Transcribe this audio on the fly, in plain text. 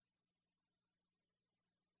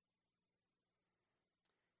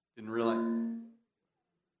Didn't realize.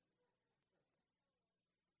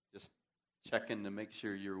 Just checking to make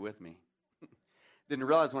sure you're with me. Didn't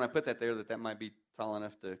realize when I put that there that might be tall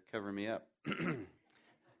enough to cover me up.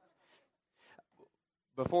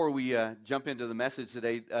 Before we jump into the message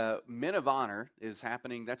today, Men of Honor is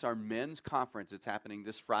happening. That's our men's conference. It's happening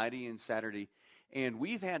this Friday and Saturday. And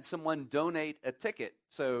we've had someone donate a ticket.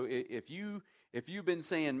 So if you've been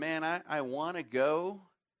saying, man, I want to go,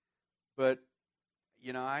 but,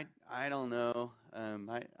 I don't know.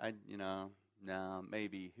 No,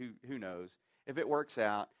 maybe. Who knows? If it works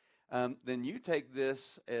out, then you take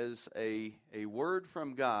this as a word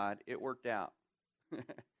from God. It worked out.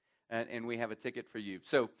 And we have a ticket for you.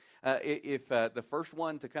 So if the first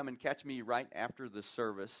one to come and catch me right after the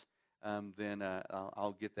service, then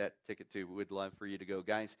I'll get that ticket too. We'd love for you to go.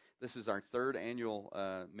 Guys, this is our third annual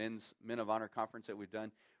Men of Honor conference that we've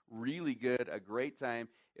done. Really good, a great time.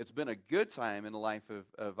 It's been a good time in the life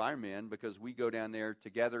of our men because we go down there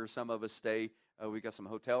together. Some of us stay. We got some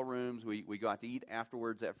hotel rooms. We go out to eat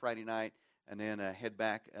afterwards that Friday night and then head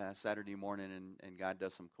back Saturday morning, and God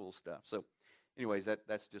does some cool stuff. So anyways,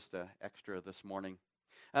 that's just extra this morning.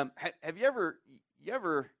 Have you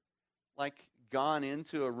ever like gone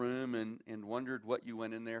into a room and wondered what you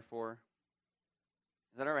went in there for?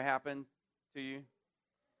 Has that ever happened to you?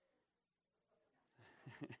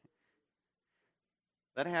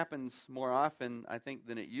 That happens more often, I think,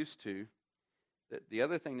 than it used to. The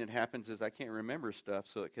other thing that happens is I can't remember stuff,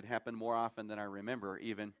 so it could happen more often than I remember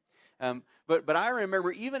even. But I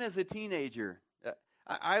remember even as a teenager,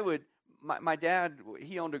 my dad,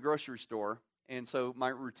 he owned a grocery store, and so my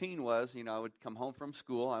routine was, I would come home from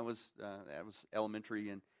school. I was elementary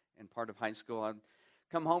and part of high school. I'd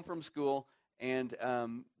come home from school, and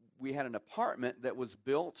we had an apartment that was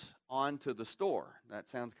built onto the store. That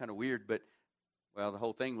sounds kind of weird, but, well, the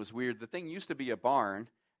whole thing was weird. The thing used to be a barn.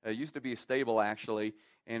 It used to be a stable, actually,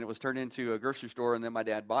 and it was turned into a grocery store, and then my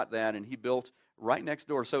dad bought that, and he built right next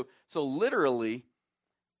door. So literally,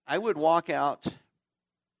 I would walk out.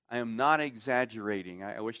 I am not exaggerating.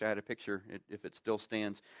 I wish I had a picture, if it still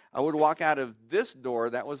stands. I would walk out of this door,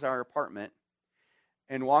 that was our apartment,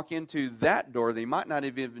 and walk into that door. They might not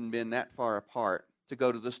have even been that far apart to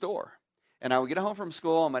go to the store. And I would get home from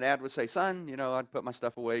school, and my dad would say, son, I'd put my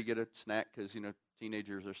stuff away, get a snack, because,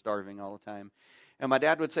 teenagers are starving all the time. And my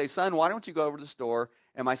dad would say, son, why don't you go over to the store?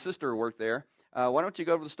 And my sister worked there. Why don't you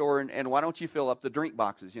go to the store, and why don't you fill up the drink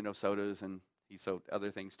boxes, sodas, and he sold other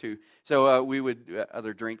things too. So we would,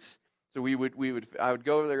 other drinks. So I would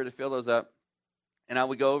go over there to fill those up. And I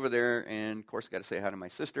would go over there, and of course, got to say hi to my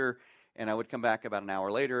sister. And I would come back about an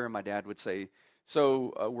hour later, and my dad would say,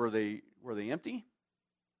 so were they empty?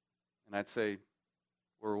 And I'd say,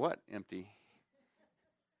 were what empty?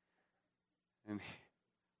 And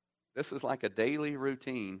this is like a daily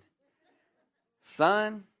routine.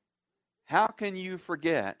 Son, how can you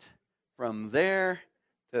forget from there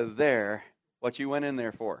to there what you went in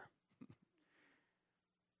there for?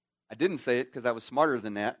 I didn't say it because I was smarter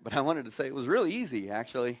than that, but I wanted to say it was really easy,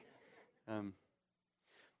 actually.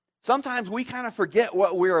 Sometimes we kind of forget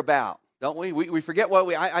what we're about, don't we? We forget what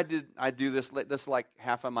I do this like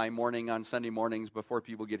half of my morning on Sunday mornings before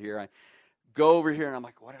people get here. I go over here and I'm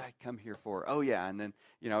like, what did I come here for? Oh yeah, and then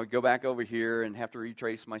go back over here and have to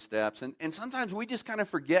retrace my steps. And sometimes we just kind of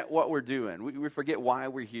forget what we're doing. We forget why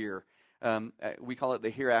we're here. We call it the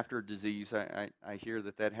hereafter disease. I hear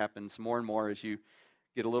that happens more and more as you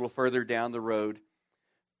get a little further down the road.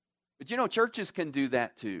 But churches can do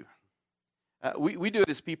that too. We do it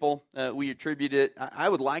as people. We attribute it. I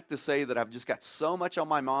would like to say that I've just got so much on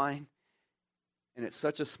my mind, and it's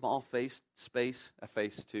such a small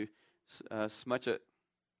space, too. Smudge it.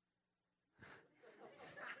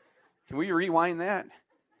 Can we rewind that?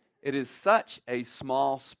 It is such a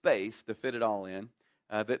small space to fit it all in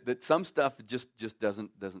that some stuff just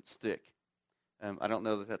doesn't stick. I don't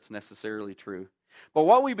know that that's necessarily true. But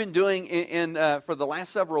what we've been doing for the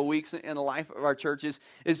last several weeks in the life of our churches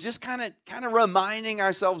is just kind of reminding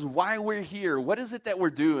ourselves why we're here. What is it that we're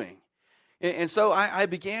doing? And so I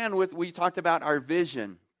began with, we talked about our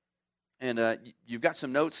vision. And you've got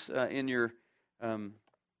some notes in your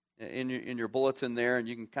bulletin there, and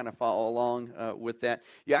you can kind of follow along with that.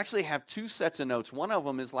 You actually have two sets of notes. One of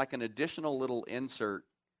them is like an additional little insert.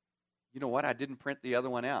 You know what? I didn't print the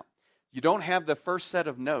other one out. You don't have the first set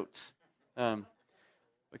of notes.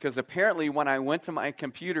 Because apparently when I went to my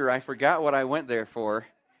computer, I forgot what I went there for.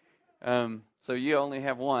 So you only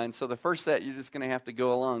have one. So the first set, you're just going to have to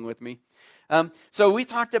go along with me. So we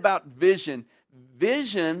talked about vision.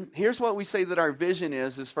 Vision, here's what we say that our vision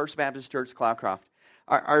is First Baptist Church, Cloudcroft.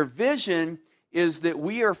 Our vision is that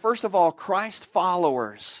we are, first of all, Christ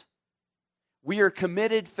followers. we are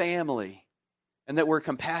committed family, and that we're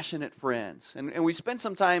compassionate friends. And we spent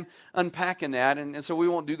some time unpacking that, and so we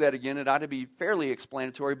won't do that again. It ought to be fairly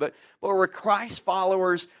explanatory, but we're Christ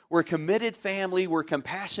followers, we're committed family, we're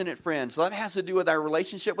compassionate friends. So that has to do with our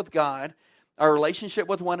relationship with God, our relationship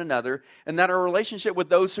with one another, and that our relationship with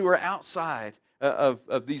those who are outside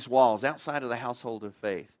of these walls, outside of the household of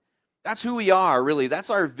faith. That's who we are, really. That's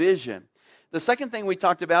our vision. The second thing we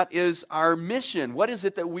talked about is our mission. What is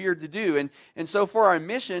it that we are to do? And so for our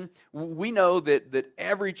mission, we know that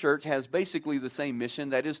every church has basically the same mission,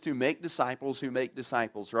 that is to make disciples who make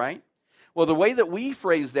disciples, right? Well, the way that we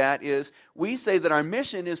phrase that is we say that our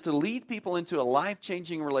mission is to lead people into a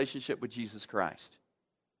life-changing relationship with Jesus Christ.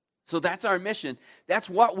 So that's our mission. That's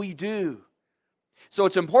what we do. So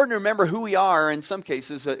it's important to remember who we are. In some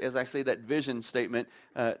cases, as I say that vision statement,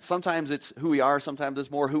 sometimes it's who we are, sometimes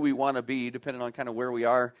it's more who we want to be, depending on kind of where we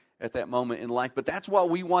are at that moment in life. But that's what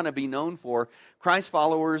we want to be known for. Christ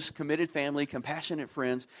followers, committed family, compassionate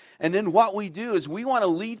friends. And then what we do is we want to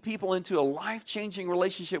lead people into a life-changing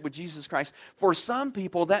relationship with Jesus Christ. For some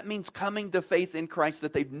people, that means coming to faith in Christ,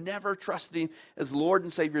 that they've never trusted Him as Lord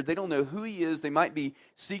and Savior. They don't know who He is. They might be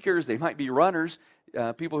seekers. They might be runners.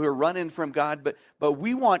 People who are running from God, but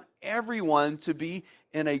we want everyone to be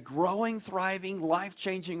in a growing, thriving,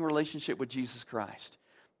 life-changing relationship with Jesus Christ.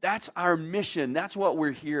 That's our mission. That's what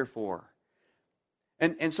we're here for.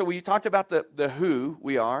 And so we talked about the who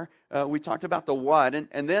we are. We talked about the what,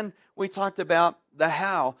 and then we talked about the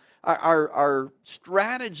how. Our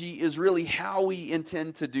strategy is really how we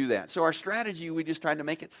intend to do that. So our strategy, we just tried to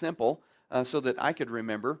make it simple so that I could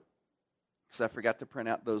remember, because I forgot to print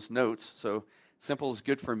out those notes, so simple is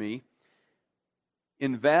good for me.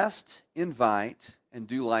 Invest, invite, and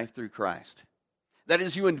do life through Christ. That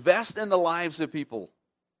is, you invest in the lives of people.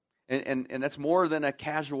 And that's more than a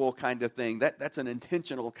casual kind of thing. That's an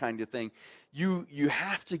intentional kind of thing. You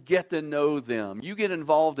have to get to know them. You get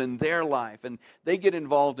involved in their life, and they get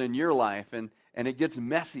involved in your life. And it gets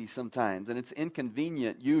messy sometimes, and it's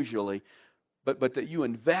inconvenient usually. But that you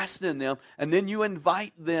invest in them, and then you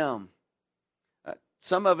invite them.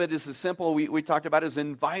 Some of it is as simple, we talked about, as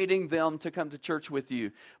inviting them to come to church with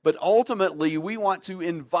you. But ultimately, we want to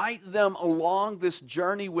invite them along this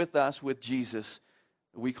journey with us, with Jesus.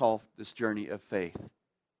 We call this journey of faith.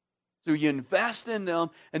 So you invest in them,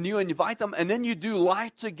 and you invite them, and then you do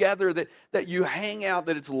life together, that you hang out,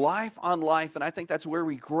 that it's life on life, and I think that's where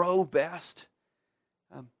we grow best.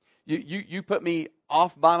 You put me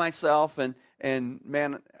off by myself, and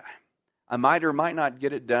man, I might or might not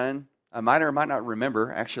get it done. I might or might not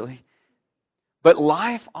remember, actually. But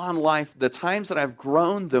life on life, the times that I've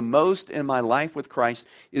grown the most in my life with Christ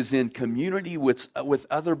is in community with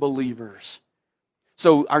other believers.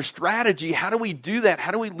 So our strategy, how do we do that?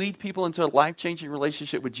 How do we lead people into a life-changing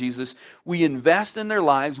relationship with Jesus? We invest in their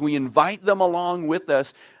lives, we invite them along with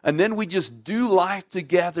us, and then we just do life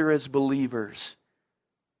together as believers.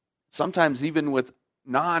 Sometimes even with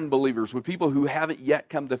non-believers, with people who haven't yet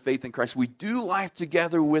come to faith in Christ. We do life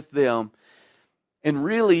together with them. And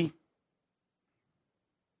really,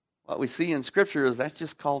 what we see in Scripture is that's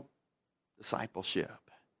just called discipleship.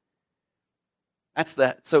 That's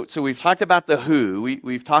that. So we've talked about the who,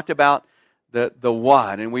 we've talked about the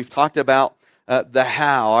what, and we've talked about the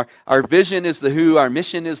how. Our vision is the who, our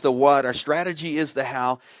mission is the what, our strategy is the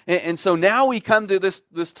how. And so now we come to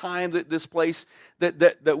this time, this place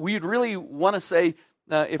that we'd really want to say,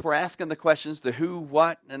 if we're asking the questions, the who,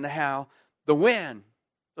 what, and the how, the when.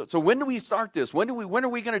 So when do we start this? When are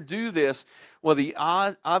we going to do this? Well, the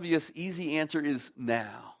obvious, easy answer is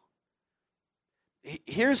now.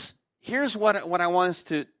 Here's what I want us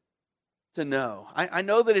to know. I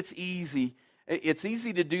know that it's easy. It's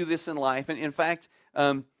easy to do this in life. And in fact,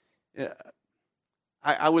 I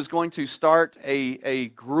was going to start a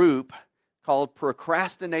group called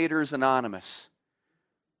Procrastinators Anonymous.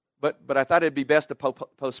 But I thought it'd be best to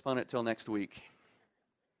postpone it till next week.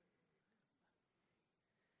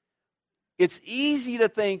 It's easy to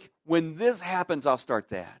think, when this happens, I'll start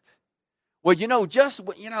that. Well,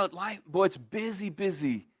 life, boy, it's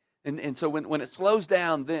busy. And so when it slows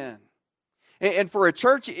down, then. And for a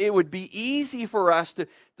church, it would be easy for us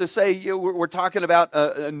to say, we're talking about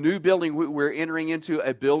a new building. We're entering into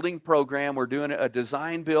a building program. We're doing a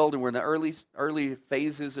design build, and we're in the early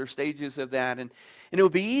phases or stages of that. And it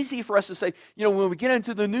would be easy for us to say, when we get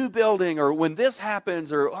into the new building, or when this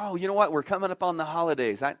happens, or, oh, you know what, we're coming up on the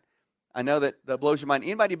holidays. I know that blows your mind.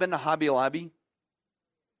 Anybody been to Hobby Lobby?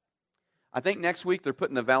 I think next week they're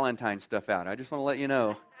putting the Valentine's stuff out. I just want to let you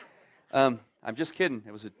know. I'm just kidding.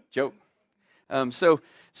 It was a joke. So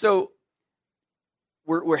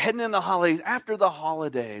we're heading in the holidays, after the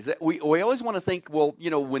holidays. We always want to think, well,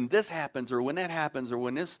 when this happens or when that happens or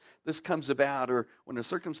when this comes about or when the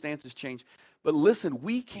circumstances change. But listen,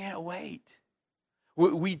 we can't wait.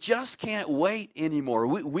 We just can't wait anymore.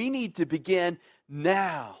 We need to begin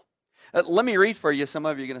now. Let me read for you. Some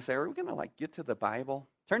of you are going to say, are we going to get to the Bible?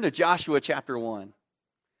 Turn to Joshua chapter 1.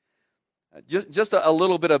 Just a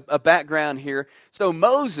little bit of background here. So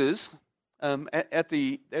Moses, at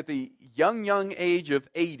the young age of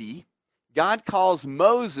 80, God calls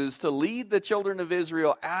Moses to lead the children of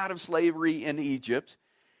Israel out of slavery in Egypt.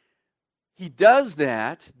 He does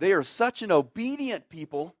that. They are such an obedient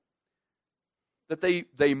people that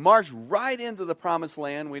they march right into the promised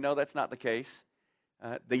land. We know that's not the case.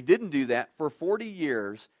 They didn't do that. For 40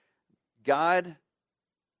 years, God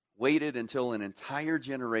waited until an entire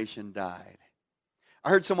generation died. I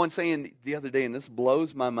heard someone saying the other day, and this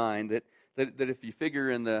blows my mind, that if you figure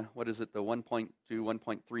in the 1.2,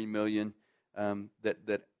 1.3 million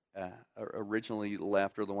that originally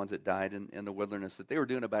left, or the ones that died in the wilderness, that they were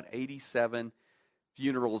doing about 87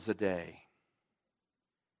 funerals a day.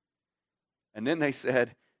 And then they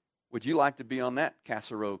said, would you like to be on that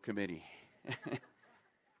casserole committee?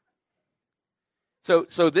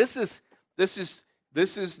 So this is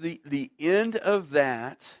the end of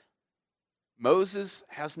that. Moses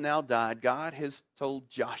has now died. God has told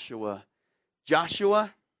Joshua,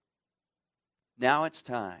 now it's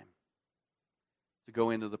time to go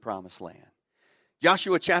into the promised land.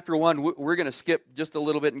 Joshua chapter 1, we're going to skip just a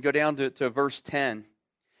little bit and go down to verse 10.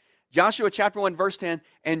 Joshua chapter 1, verse 10,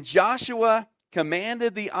 and Joshua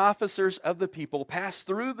commanded the officers of the people, pass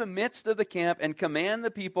through the midst of the camp and command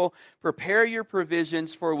the people, prepare your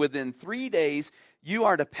provisions, for within 3 days you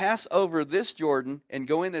are to pass over this Jordan and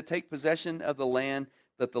go in to take possession of the land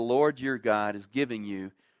that the Lord your God is giving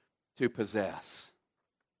you to possess.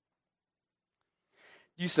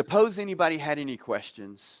 Do you suppose anybody had any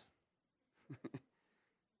questions?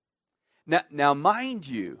 Now, mind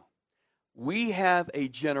you, we have a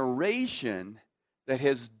generation that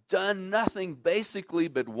has done nothing basically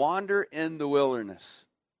but wander in the wilderness.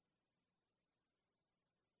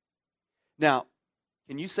 Now,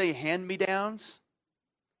 can you say hand-me-downs?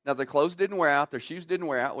 Now, their clothes didn't wear out, their shoes didn't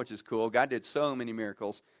wear out, which is cool. God did so many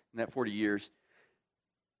miracles in that 40 years.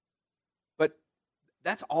 But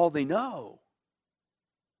that's all they know.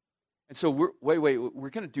 And so, we're going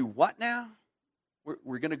to do what now?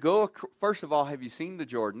 We're going to go, first of all, have you seen the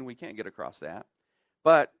Jordan? We can't get across that.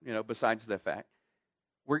 But, besides the fact,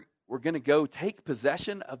 we're going to go take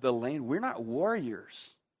possession of the land. We're not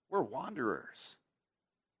warriors. We're wanderers.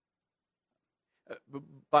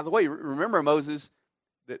 By the way, remember, Moses,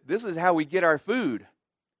 that this is how we get our food.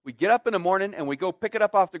 We get up in the morning and we go pick it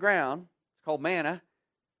up off the ground. It's called manna,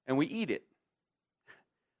 and we eat it.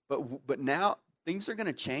 But now things are going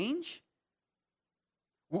to change.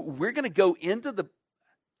 We're going to go into the...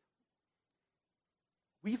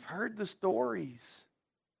 We've heard the stories.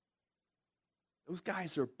 Those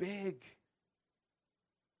guys are big.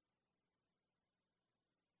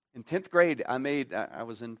 In 10th grade, I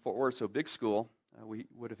was in Fort Worth, so big school. We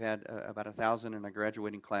would have had about 1,000 in a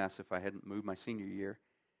graduating class if I hadn't moved my senior year.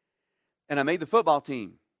 And I made the football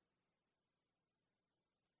team.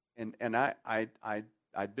 And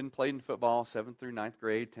I'd been playing football 7th through 9th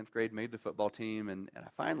grade, 10th grade, made the football team, and I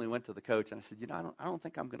finally went to the coach and I said, I don't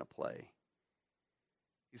think I'm going to play.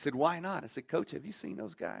 He said, why not? I said, Coach, have you seen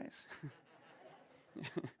those guys?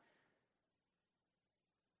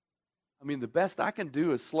 I mean, the best I can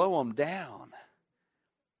do is slow them down.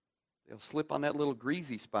 They'll slip on that little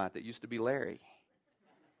greasy spot that used to be Larry.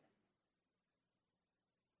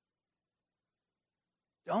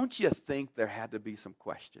 Don't you think there had to be some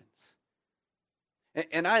questions?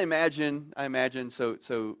 And I imagine,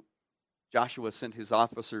 so Joshua sent his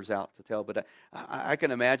officers out to tell, but I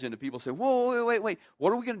can imagine the people say, whoa, wait,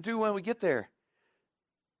 what are we going to do when we get there?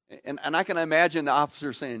 And I can imagine the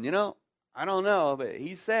officer saying, I don't know, but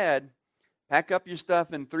he said, pack up your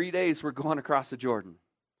stuff, in 3 days we're going across the Jordan.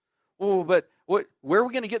 Oh, but where are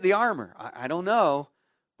we going to get the armor? I don't know,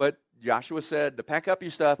 but Joshua said to pack up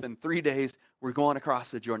your stuff, in 3 days we're going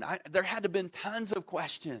across the Jordan. There had to have been tons of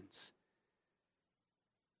questions.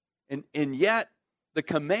 And yet, the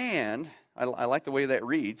command, I like the way that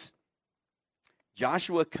reads,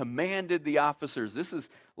 Joshua commanded the officers.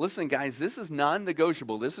 Listen, guys, this is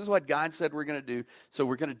non-negotiable. This is what God said we're going to do, so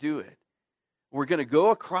we're going to do it. We're going to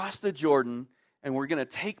go across the Jordan, and we're going to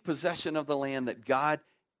take possession of the land that God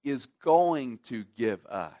is going to give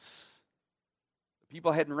us. The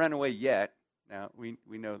people hadn't run away yet. Now, we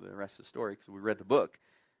know the rest of the story because we read the book.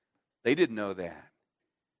 They didn't know that.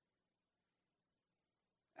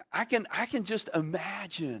 I can just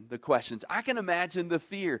imagine the questions. I can imagine the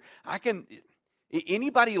fear.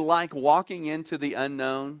 Anybody like walking into the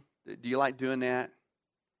unknown? Do you like doing that?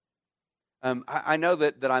 I know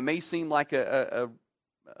that I may seem like a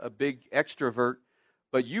big extrovert,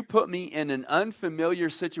 but you put me in an unfamiliar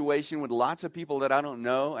situation with lots of people that I don't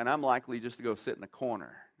know, and I'm likely just to go sit in a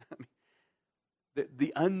corner.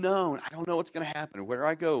 The unknown, I don't know what's going to happen. Where do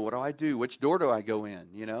I go? What do I do? Which door do I go in,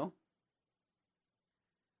 you know?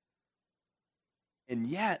 And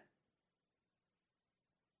yet,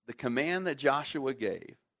 the command that Joshua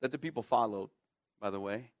gave, that the people followed, by the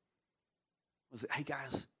way, was, hey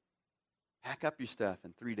guys, pack up your stuff.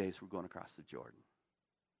 In 3 days, we're going across the Jordan.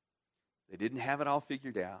 They didn't have it all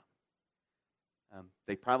figured out.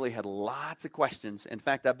 They probably had lots of questions. In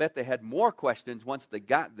fact, I bet they had more questions once they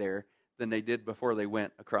got there than they did before they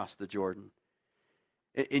went across the Jordan.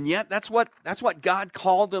 And yet, that's what God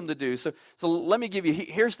called them to do. So let me give you,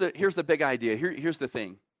 here's the big idea. Here's the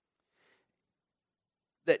thing.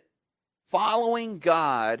 That following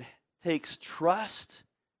God takes trust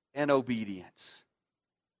and obedience.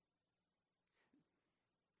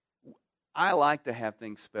 I like to have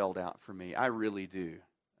things spelled out for me. I really do.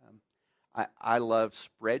 I love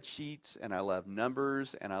spreadsheets, and I love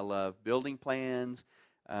numbers, and I love building plans.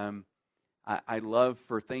 I love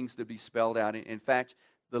for things to be spelled out. In fact,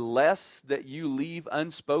 the less that you leave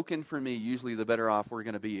unspoken for me, usually the better off we're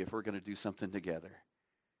going to be if we're going to do something together.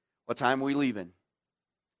 What time are we leaving?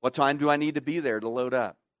 What time do I need to be there to load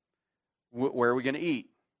up? Where are we going to eat?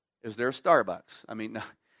 Is there a Starbucks? I mean,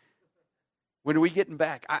 when are we getting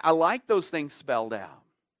back? I like those things spelled out.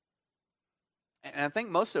 And I think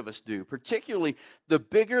most of us do. Particularly, the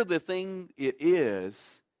bigger the thing it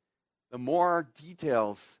is, the more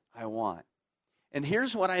details I want. And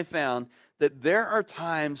here's what I found, that there are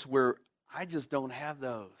times where I just don't have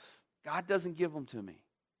those. God doesn't give them to me.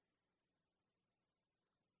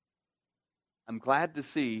 I'm glad to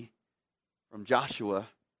see from Joshua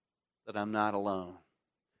that I'm not alone.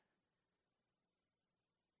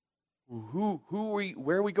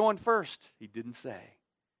 Where are we going first? He didn't say.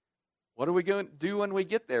 What are we going to do when we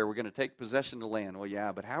get there? We're going to take possession of the land. Well,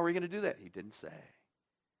 yeah, but how are we going to do that? He didn't say.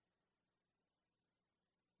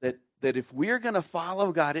 That if we're going to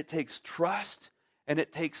follow God, it takes trust and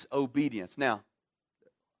it takes obedience. Now,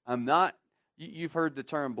 you've heard the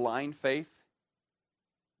term blind faith.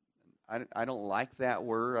 I don't like that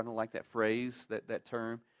word. I don't like that phrase, that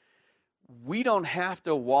term. We don't have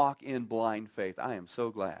to walk in blind faith. I am so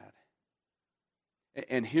glad.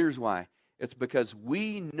 And here's why. It's because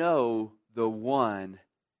we know the one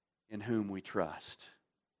in whom we trust.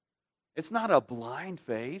 It's not a blind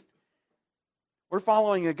faith. We're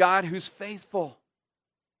following a God who's faithful.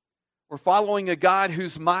 We're following a God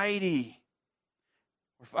who's mighty.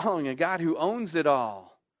 We're following a God who owns it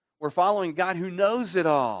all. We're following a God who knows it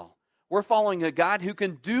all. We're following a God who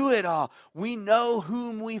can do it all. We know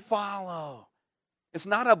whom we follow. It's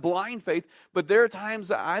not a blind faith, but there are times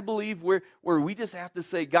that I believe where we just have to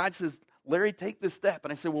say, God says, Larry, take this step.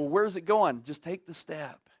 And I say, well, where's it going? Just take the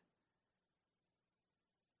step.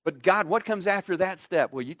 But God, what comes after that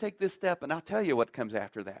step? Well, you take this step, and I'll tell you what comes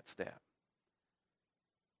after that step.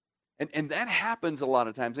 And that happens a lot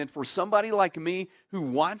of times. And for somebody like me who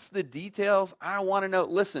wants the details, I want to know,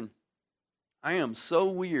 listen, I am so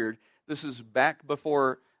weird. This is back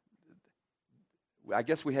before, I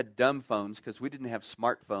guess we had dumb phones because we didn't have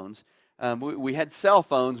smartphones. We had cell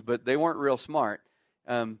phones, but they weren't real smart.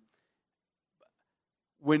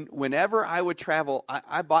 Whenever I would travel,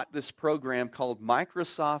 I bought this program called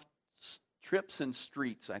Microsoft Trips and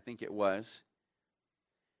Streets, I think it was.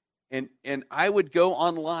 And I would go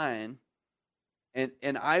online,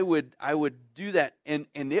 and I would do that, and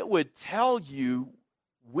it would tell you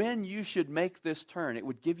when you should make this turn. It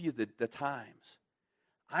would give you the times.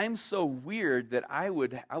 I'm so weird that I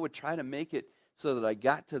would try to make it so that I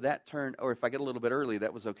got to that turn, or if I get a little bit early,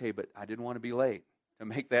 that was okay, but I didn't want to be late to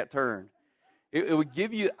make that turn. It would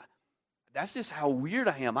give you, that's just how weird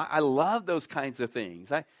I am. I love those kinds of things.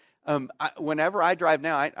 Whenever I drive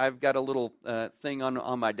now, I've got a little thing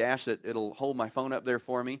on my dash that it'll hold my phone up there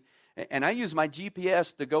for me. And I use my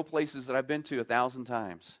GPS to go places that I've been to 1,000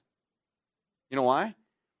 times. You know why?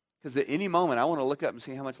 Because at any moment, I want to look up and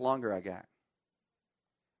see how much longer I got.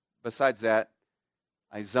 Besides that,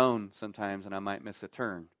 I zone sometimes and I might miss a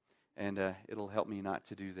turn. And it'll help me not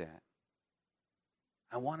to do that.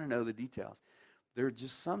 I want to know the details. There are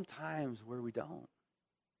just some times where we don't.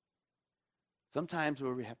 Sometimes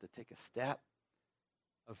where we have to take a step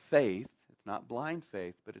of faith. It's not blind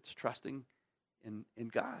faith, but it's trusting in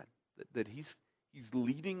God. That He's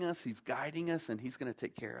leading us, He's guiding us, and He's going to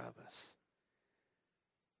take care of us.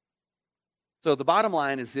 So the bottom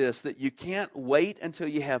line is this, that you can't wait until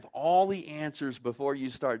you have all the answers before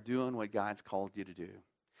you start doing what God's called you to do.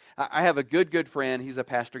 I have a good friend. He's a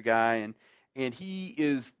pastor guy, and he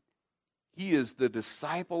is the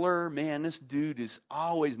discipler. Man, this dude is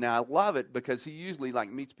always, now I love it because he usually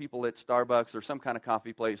meets people at Starbucks or some kind of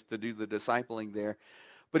coffee place to do the discipling there.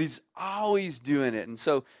 But he's always doing it. And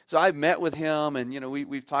so I've met with him, and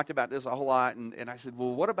we've talked about this a whole lot. And I said,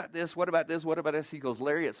 well, what about this? What about this? What about this? He goes,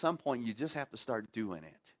 Larry, at some point you just have to start doing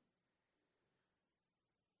it.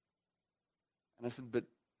 And I said, but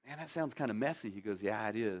man, that sounds kind of messy. He goes, yeah,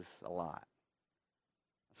 it is a lot.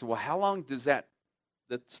 I said, well, how long does the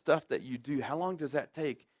stuff that you do, how long does that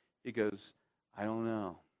take? He goes, I don't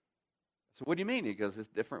know. I said, what do you mean? He goes, it's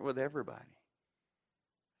different with everybody.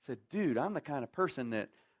 I said, dude, I'm the kind of person that,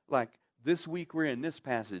 this week we're in this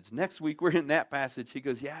passage, next week we're in that passage. He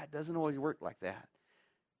goes, yeah, it doesn't always work like that.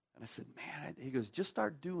 And I said, man, he goes, just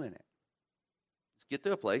start doing it. Just get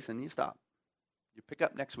to a place and you stop. You pick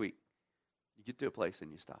up next week. You get to a place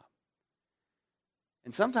and you stop.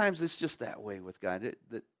 And sometimes it's just that way with God.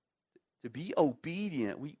 That to be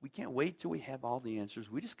obedient, we can't wait till we have all the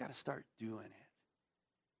answers. We just got to start doing it.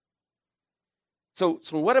 So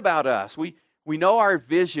what about us? We know our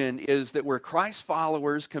vision is that we're Christ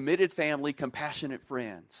followers, committed family, compassionate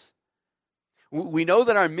friends. We know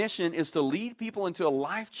that our mission is to lead people into a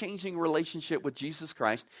life-changing relationship with Jesus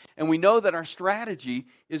Christ. And we know that our strategy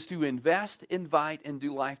is to invest, invite, and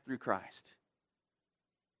do life through Christ.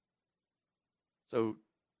 So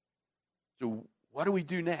what do we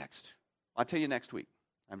do next? I'll tell you next week.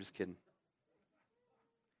 I'm just kidding.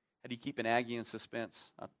 How do you keep an Aggie in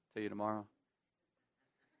suspense? I'll tell you tomorrow.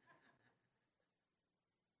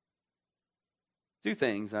 Two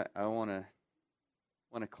things I want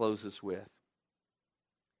to close this with.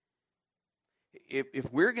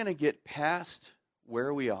 If we're going to get past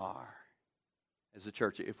where we are as a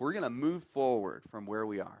church, if we're going to move forward from where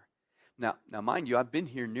we are, now mind you, I've been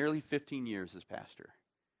here nearly 15 years as pastor,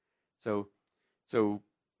 so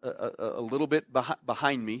a little bit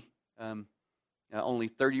behind me, only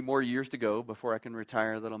 30 more years to go before I can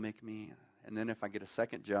retire. That'll make me, and then if I get a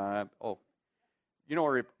second job,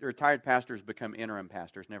 retired pastors become interim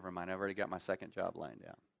pastors. Never mind, I've already got my second job lined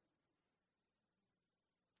out.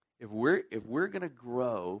 If we're going to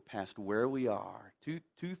grow past where we are,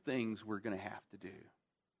 two things we're going to have to do.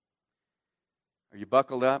 Are you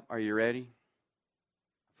buckled up? Are you ready?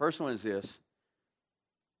 First one is this.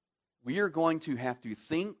 We are going to have to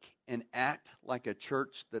think and act like a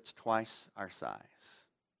church that's twice our size.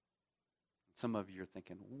 Some of you are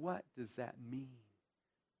thinking, what does that mean?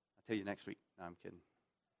 I'll tell you next week. No, I'm kidding.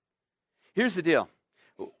 Here's the deal.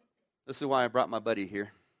 This is why I brought my buddy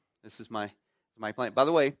here. This is my plant. By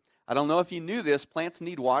the way, I don't know if you knew this, plants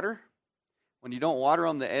need water. When you don't water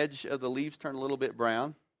them, the edge of the leaves turn a little bit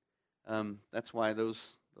brown. That's why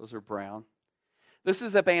those are brown. This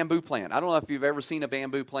is a bamboo plant. I don't know if you've ever seen a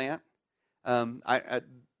bamboo plant.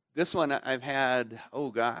 This one I've had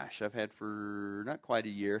for not quite a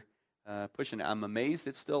year, pushing it. I'm amazed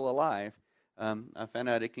it's still alive. I found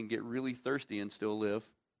out it can get really thirsty and still live.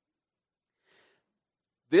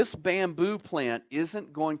 This bamboo plant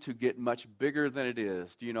isn't going to get much bigger than it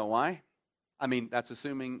is. Do you know why? I mean, that's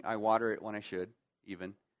assuming I water it when I should,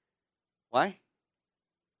 even. Why?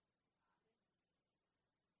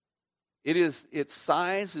 Its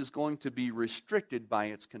size is going to be restricted by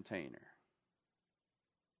its container.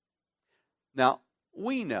 Now,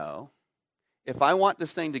 we know if I want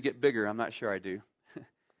this thing to get bigger, I'm not sure I do.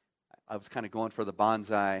 I was kind of going for the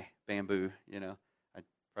bonsai bamboo, I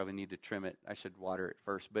probably need to trim it. I should water it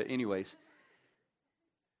first. But anyways,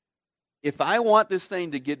 if I want this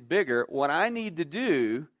thing to get bigger, what I need to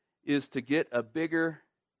do is to get a bigger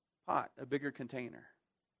pot, a bigger container.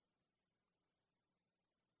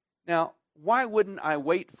 Now, why wouldn't I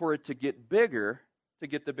wait for it to get bigger to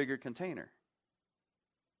get the bigger container?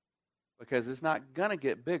 Because it's not going to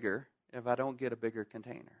get bigger if I don't get a bigger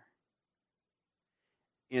container.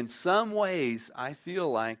 In some ways, I feel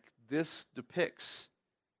like this depicts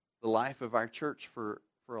the life of our church for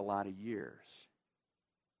a lot of years.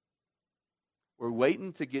 We're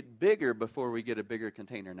waiting to get bigger before we get a bigger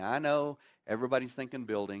container. Now, I know everybody's thinking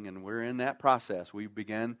building, and we're in that process. We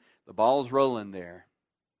began, the ball's rolling there.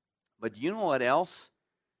 But do you know what else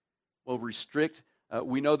will restrict?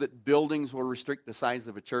 We know that buildings will restrict the size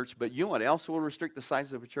of a church, but you know what else will restrict the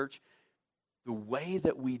size of a church? The way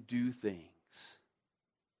that we do things.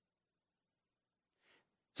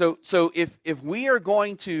 So if we are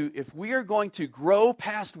going to grow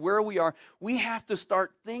past where we are, we have to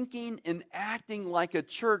start thinking and acting like a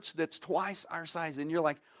church that's twice our size. And you're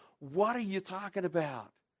like, what are you talking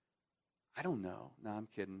about? I don't know. No, I'm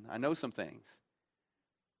kidding. I know some things.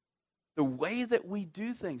 The way that we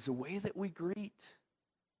do things, the way that we greet,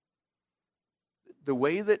 the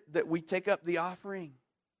way that we take up the offering,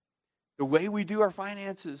 the way we do our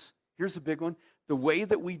finances. Here's a big one. The way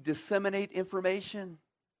that we disseminate information,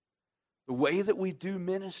 the way that we do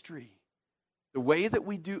ministry, the way that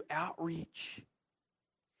we do outreach.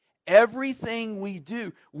 Everything we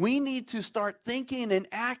do, we need to start thinking and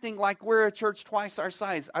acting like we're a church twice our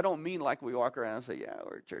size. I don't mean like we walk around and say, yeah,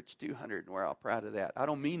 we're a church 200 and we're all proud of that. I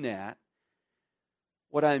don't mean that.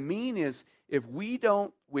 What I mean is if we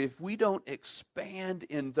don't expand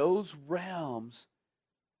in those realms,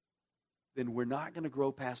 then we're not going to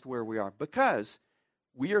grow past where we are, because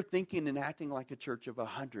we are thinking and acting like a church of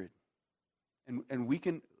 100. And we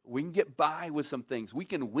can get by with some things. We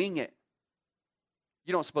can wing it.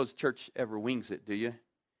 You don't suppose church ever wings it, do you?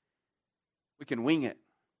 We can wing it.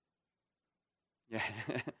 Yeah.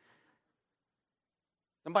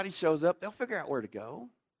 Somebody shows up, they'll figure out where to go.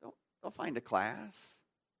 They'll find a class.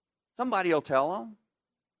 Somebody will tell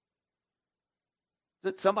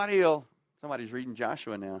them. Somebody's reading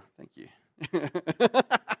Joshua now. Thank you.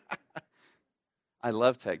 I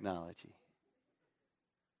love technology.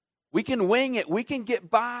 We can wing it. We can get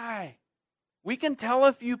by. We can tell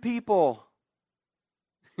a few people.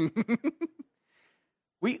 And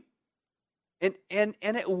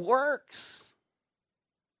it works.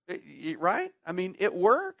 Right? I mean, it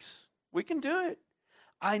works. We can do it.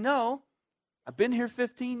 I know. I've been here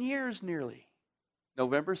 15 years nearly.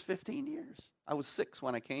 November's 15 years. I was 6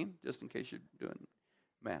 when I came, just in case you're doing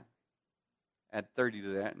math. Add 30 to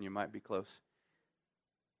that and you might be close.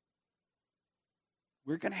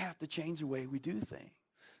 We're going to have to change the way we do things.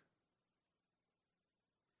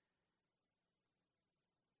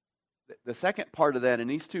 The second part of that, and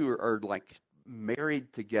these two are like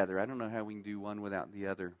married together. I don't know how we can do one without the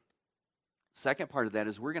other. Second part of that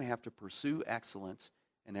is we're going to have to pursue excellence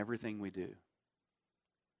in everything we do.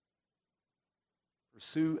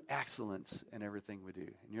 Pursue excellence in everything we do.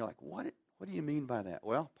 And you're like, what do you mean by that?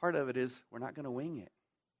 Well, part of it is we're not going to wing it.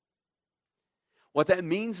 What that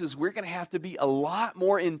means is we're going to have to be a lot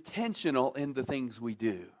more intentional in the things we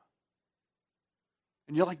do.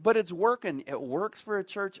 And you're like, but it's working. It works for a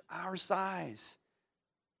church our size.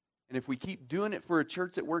 And if we keep doing it for a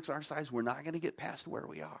church that works our size, we're not going to get past where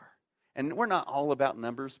we are. And we're not all about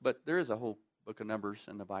numbers, but there is a whole book of Numbers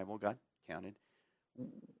in the Bible. God counted.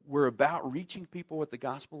 We're about reaching people with the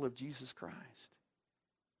gospel of Jesus Christ.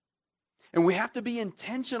 And we have to be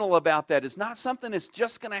intentional about that. It's not something that's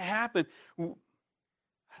just going to happen.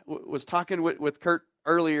 Was talking with Kurt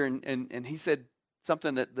earlier, and he said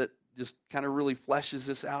something that just kind of really fleshes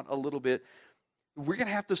this out a little bit. We're going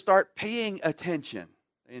to have to start paying attention.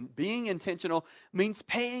 And being intentional means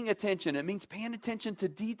paying attention. It means paying attention to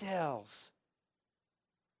details.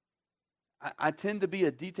 I tend to be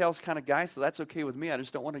a details kind of guy, so that's okay with me. I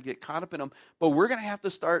just don't want to get caught up in them. But we're going to have to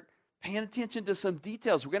start paying attention to some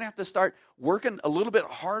details. We're going to have to start working a little bit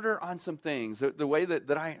harder on some things. The way that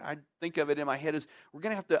I think of it in my head is we're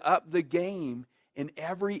going to have to up the game in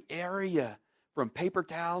every area, from paper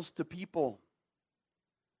towels to people.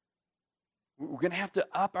 We're going to have to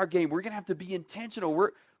up our game. We're going to have to be intentional.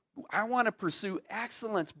 I want to pursue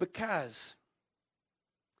excellence, because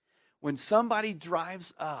when somebody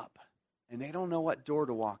drives up and they don't know what door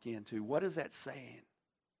to walk into, what is that saying?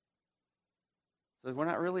 So we're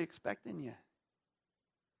not really expecting you.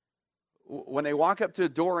 When they walk up to a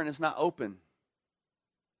door and it's not open,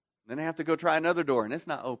 then they have to go try another door and it's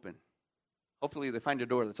not open. Hopefully they find a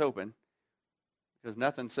door that's open, because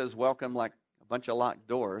nothing says welcome like a bunch of locked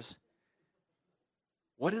doors.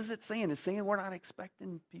 What is it saying? It's saying we're not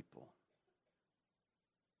expecting people.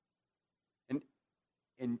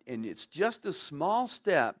 And it's just a small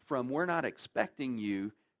step from we're not expecting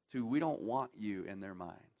you to we don't want you in their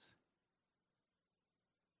minds.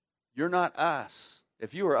 You're not us.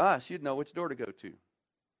 If you were us, you'd know which door to go to.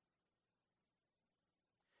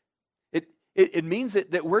 It means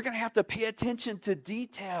that we're going to have to pay attention to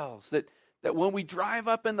details. That when we drive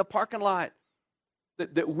up in the parking lot,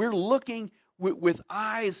 that we're looking with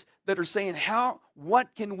eyes that are saying,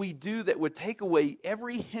 what can we do that would take away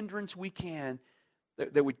every hindrance we can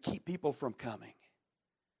that would keep people from coming?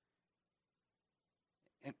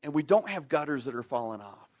 And we don't have gutters that are falling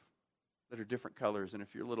off, that are different colors. And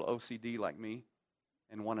if you're a little OCD like me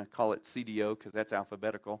and want to call it CDO because that's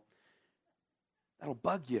alphabetical, that'll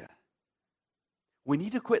bug you. We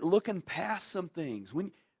need to quit looking past some things.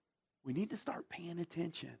 We need to start paying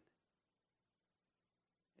attention.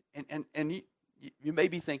 And you may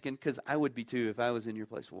be thinking, because I would be too if I was in your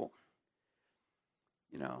place, well,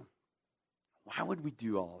 why would we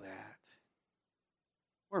do all that?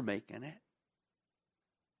 We're making it.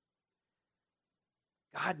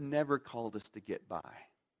 God never called us to get by.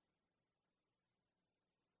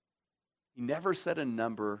 He never set a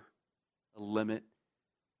number, a limit.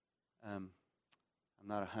 I'm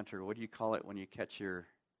not a hunter. What do you call it when you catch your...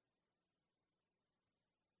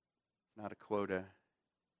 It's not a quota.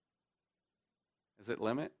 Is it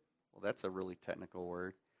limit? Well, that's a really technical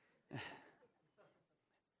word.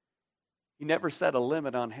 He never set a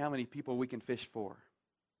limit on how many people we can fish for.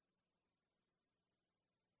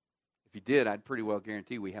 If he did, I'd pretty well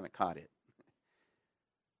guarantee we haven't caught it.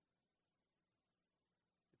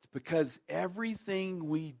 It's because everything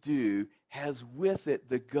we do has with it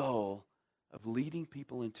the goal of leading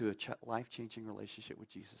people into a life-changing relationship with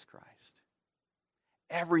Jesus Christ.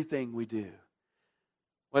 Everything we do.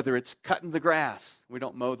 Whether it's cutting the grass. We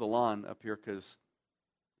don't mow the lawn up here because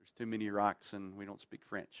there's too many rocks and we don't speak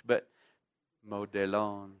French. But mow the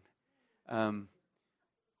lawn.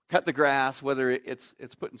 Cut the grass, whether it's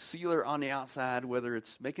putting sealer on the outside, whether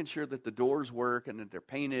it's making sure that the doors work and that they're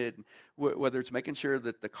painted, whether it's making sure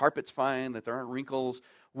that the carpet's fine, that there aren't wrinkles,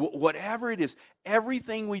 whatever it is,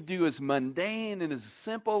 everything we do is mundane and as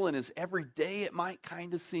simple and as everyday it might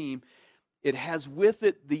kind of seem. It has with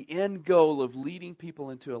it the end goal of leading people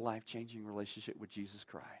into a life-changing relationship with Jesus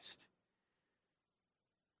Christ.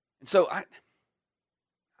 And so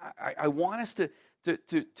I want us to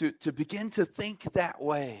begin to think that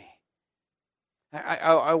way.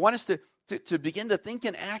 I want us to begin to think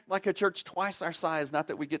and act like a church twice our size. Not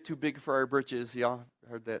that we get too big for our britches. Y'all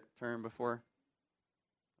heard that term before?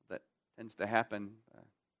 That tends to happen.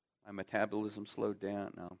 My metabolism slowed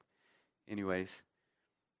down. No. Anyways,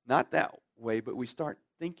 not that way, but we start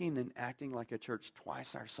thinking and acting like a church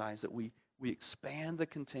twice our size, that we expand the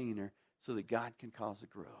container so that God can cause a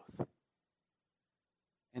growth.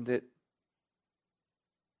 And that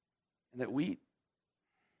we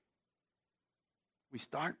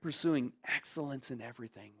start pursuing excellence in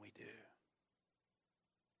everything we do.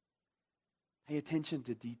 Pay attention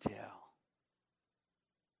to detail.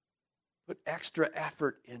 Put extra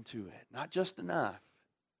effort into it. Not just enough,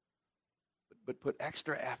 but put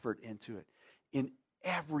extra effort into it. In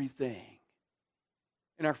everything.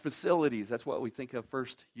 In our facilities, that's what we think of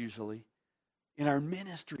first usually. In our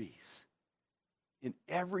ministries. In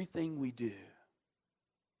everything we do.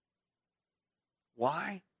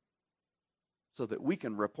 Why? So that we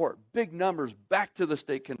can report big numbers back to the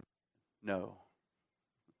state convention? No.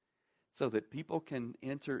 So that people can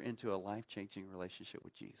enter into a life-changing relationship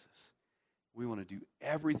with Jesus. We want to do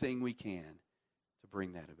everything we can to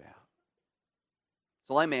bring that about.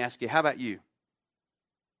 So let me ask you, how about you?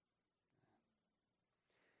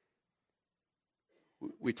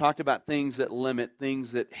 We talked about things that limit,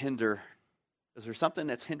 things that hinder. Is there something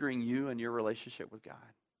that's hindering you in your relationship with God?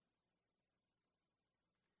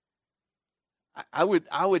 I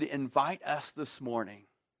would invite us this morning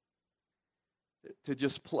to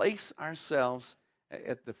just place ourselves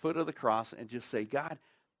at the foot of the cross and just say, God,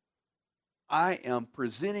 I am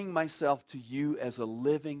presenting myself to you as a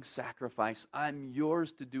living sacrifice. I'm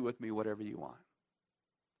yours to do with me whatever you want.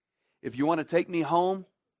 If you want to take me home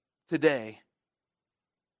today,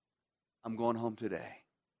 I'm going home today.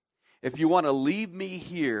 If you want to leave me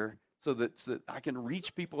here so that I can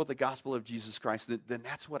reach people with the gospel of Jesus Christ, then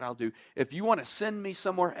that's what I'll do. If you want to send me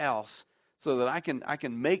somewhere else so that I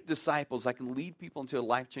can make disciples, I can lead people into a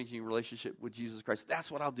life-changing relationship with Jesus Christ,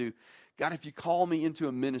 that's what I'll do. God, if you call me into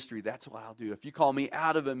a ministry, that's what I'll do. If you call me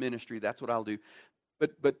out of a ministry, that's what I'll do.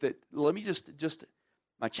 But let me just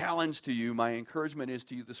my challenge to you, my encouragement is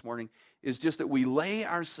to you this morning, is just that we lay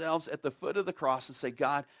ourselves at the foot of the cross and say,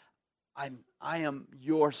 God, I am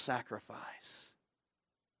your sacrifice.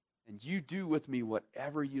 And you do with me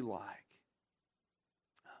whatever you like.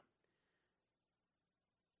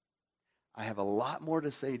 I have a lot more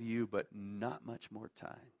to say to you, but not much more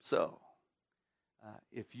time. So,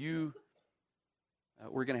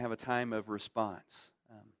 we're going to have a time of response.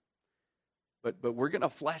 But we're going to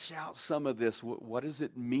flesh out some of this. What does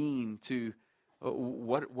it mean to,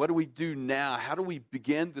 what do we do now? How do we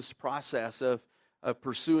begin this process of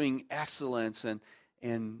pursuing excellence and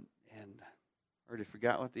I already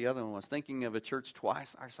forgot what the other one was. Thinking of a church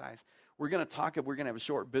twice our size. We're going to have a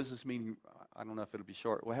short business meeting. I don't know if it'll be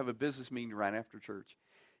short. We'll have a business meeting right after church.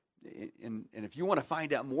 And if you want to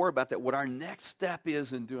find out more about that, what our next step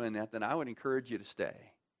is in doing that, then I would encourage you to stay.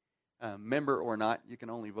 Member or not, you can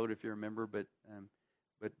only vote if you're a member, but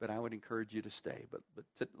I would encourage you to stay.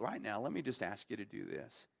 But right now, let me just ask you to do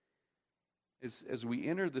this. As we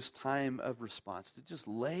enter this time of response, to just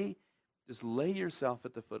lay yourself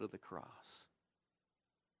at the foot of the cross.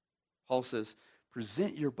 Paul says,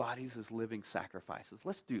 present your bodies as living sacrifices.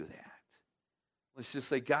 Let's do that. Let's just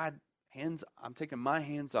say, God, I'm taking my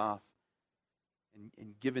hands off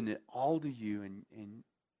and giving it all to you, and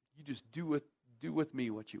you just do with me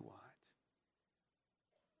what you want.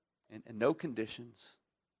 And no conditions.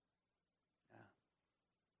 Yeah.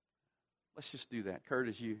 Let's just do that. Kurt,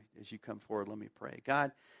 as you come forward, let me pray.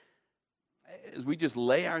 God, as we just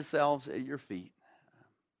lay ourselves at your feet,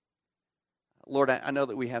 Lord, I know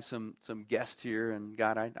that we have some guests here, and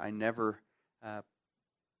God, I never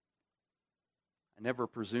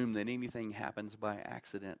presume that anything happens by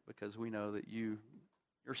accident, because we know that you're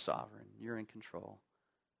sovereign, you're in control.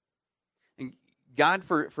 And God,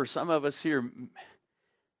 for some of us here,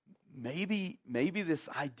 maybe this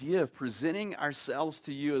idea of presenting ourselves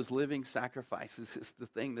to you as living sacrifices is the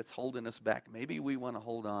thing that's holding us back. Maybe we want to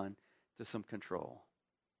hold on to some control.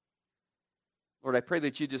 Lord, I pray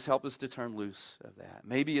that you just help us to turn loose of that.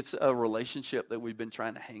 Maybe it's a relationship that we've been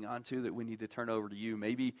trying to hang on to that we need to turn over to you.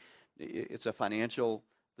 Maybe it's a financial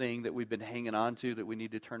thing that we've been hanging on to that we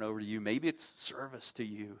need to turn over to you. Maybe it's service to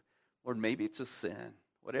you. Lord, maybe it's a sin.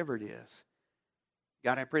 Whatever it is.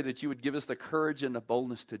 God, I pray that you would give us the courage and the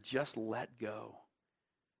boldness to just let go.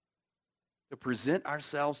 To present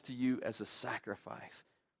ourselves to you as a sacrifice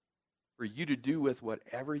for you to do with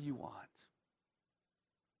whatever you want.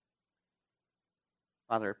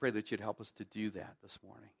 Father, I pray that you'd help us to do that this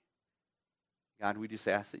morning. God, we just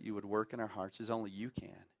ask that you would work in our hearts as only you can.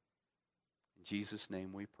 In Jesus'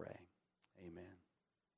 name we pray. Amen.